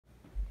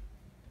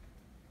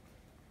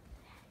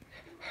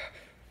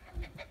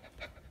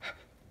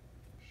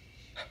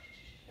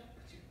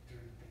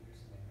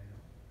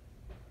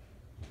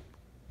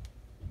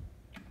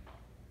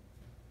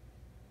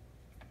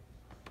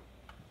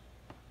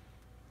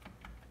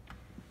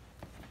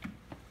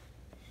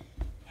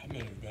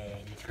there,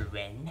 little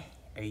one.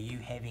 Are you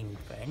having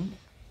fun?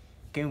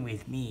 Come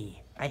with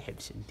me. I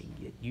have something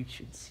that you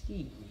should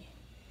see.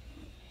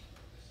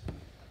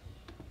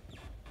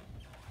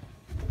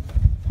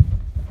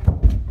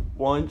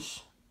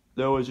 Once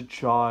there was a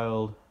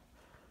child.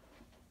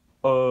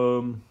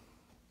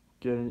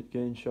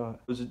 Getting shot.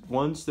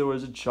 Once there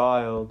was a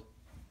child.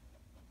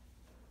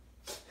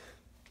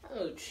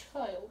 Oh,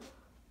 child.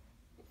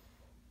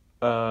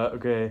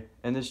 Okay.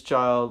 And this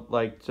child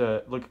liked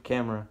to look at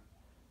camera.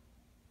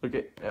 Look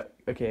at.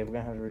 Okay, we're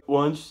gonna have to read.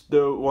 Once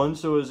there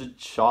was a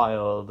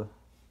child.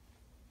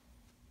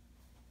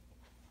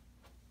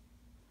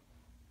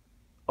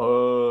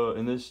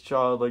 And this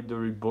child liked to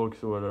read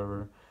books or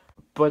whatever.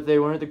 But they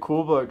weren't the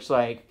cool books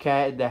like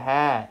Cat in the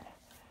Hat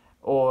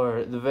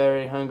or The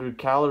Very Hungry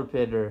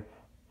Caterpillar.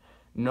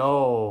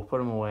 No, put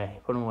them away.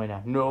 Put them away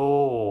now.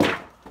 No,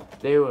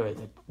 they were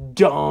the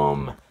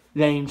dumb,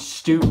 lame,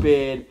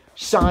 stupid,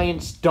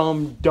 science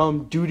dumb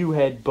doo-doo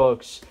head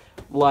books.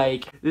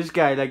 Like, this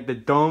guy liked the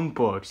dumb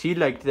books. He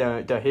liked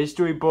the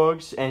history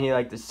books, and he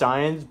liked the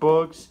science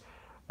books.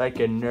 Like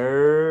a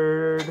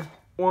nerd.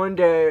 One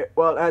day,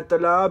 while at the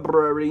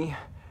library,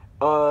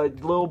 a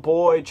little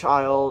boy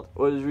child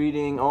was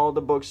reading all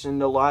the books in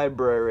the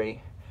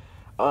library.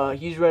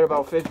 He's read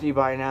about 50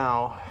 by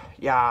now.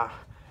 Yeah.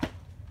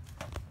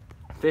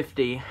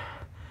 50.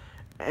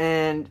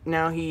 And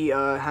now he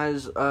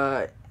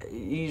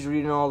he's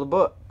reading all the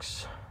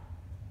books.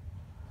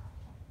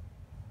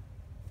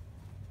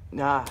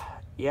 Yeah.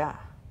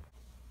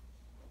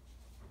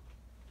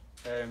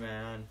 Hey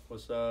man,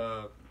 what's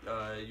up?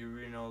 You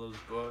reading all those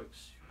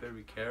books? You better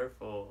be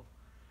careful,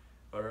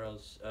 or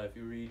else if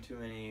you read too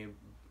many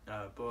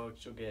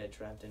books, you'll get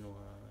trapped in one.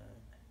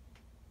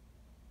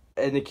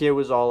 And the kid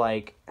was all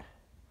like,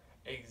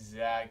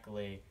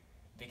 Exactly.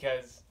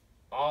 Because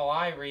all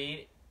I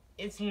read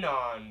is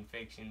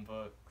non-fiction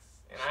books.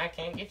 And I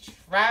can't get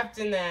trapped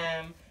in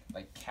them.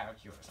 Like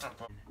calculus.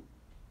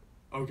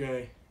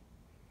 okay,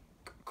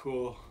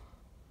 cool.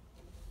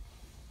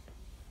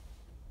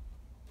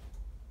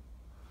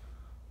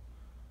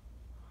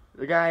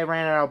 The guy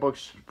ran out of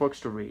books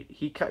to read.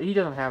 He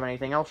doesn't have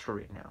anything else to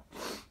read now.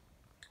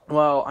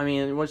 Well, I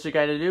mean, what's the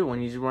guy to do when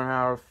he's run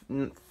out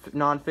of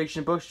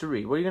non-fiction books to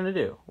read? What are you gonna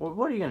do?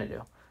 What are you gonna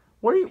do?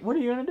 What are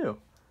you gonna do?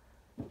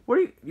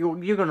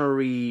 You're gonna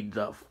read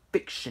the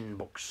fiction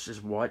books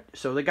is what?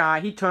 So the guy,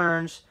 he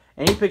turns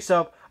and he picks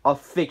up a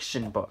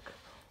fiction book.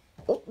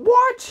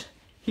 What?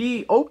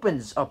 He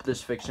opens up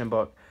this fiction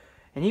book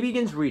and he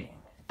begins reading,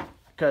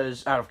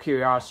 because out of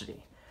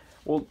curiosity.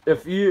 Well,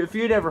 if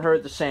you'd ever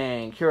heard the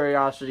saying,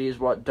 curiosity is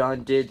what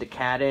did the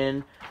cat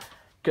in,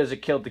 because it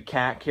killed the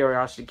cat,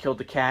 curiosity killed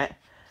the cat.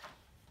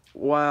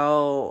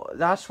 Well,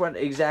 that's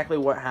exactly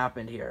what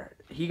happened here.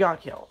 He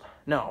got killed.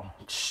 No,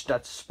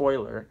 that's a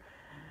spoiler.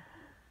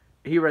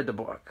 He read the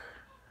book.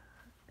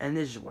 And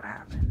this is what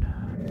happened.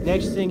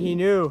 Next thing he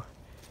knew,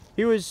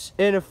 he was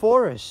in a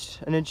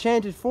forest, an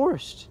enchanted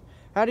forest.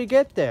 How'd he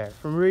get there?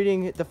 From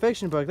reading the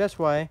fiction book, that's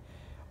why.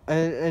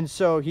 And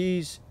so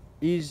he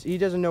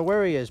doesn't know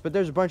where he is, but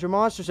there's a bunch of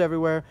monsters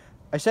everywhere.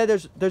 I said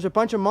there's a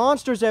bunch of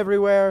monsters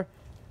everywhere.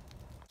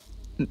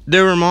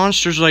 There were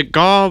monsters like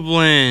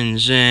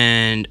goblins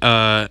and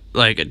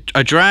like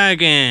a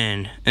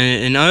dragon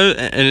and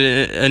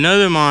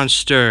another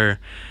monster,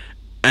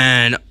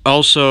 and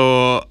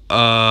also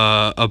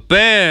a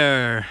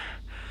bear.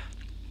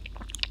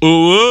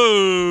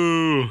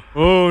 Whoa!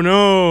 Oh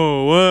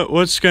no!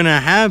 What's gonna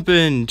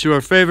happen to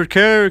our favorite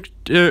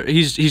character?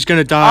 He's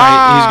gonna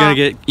die. He's gonna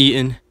get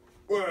eaten.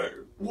 Well,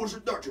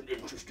 wasn't that an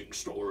interesting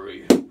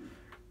story?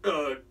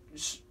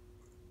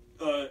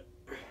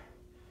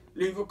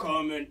 Leave a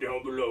comment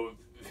down below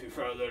if you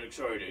found that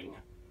exciting.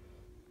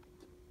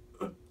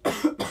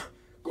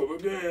 Come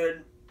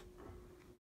again.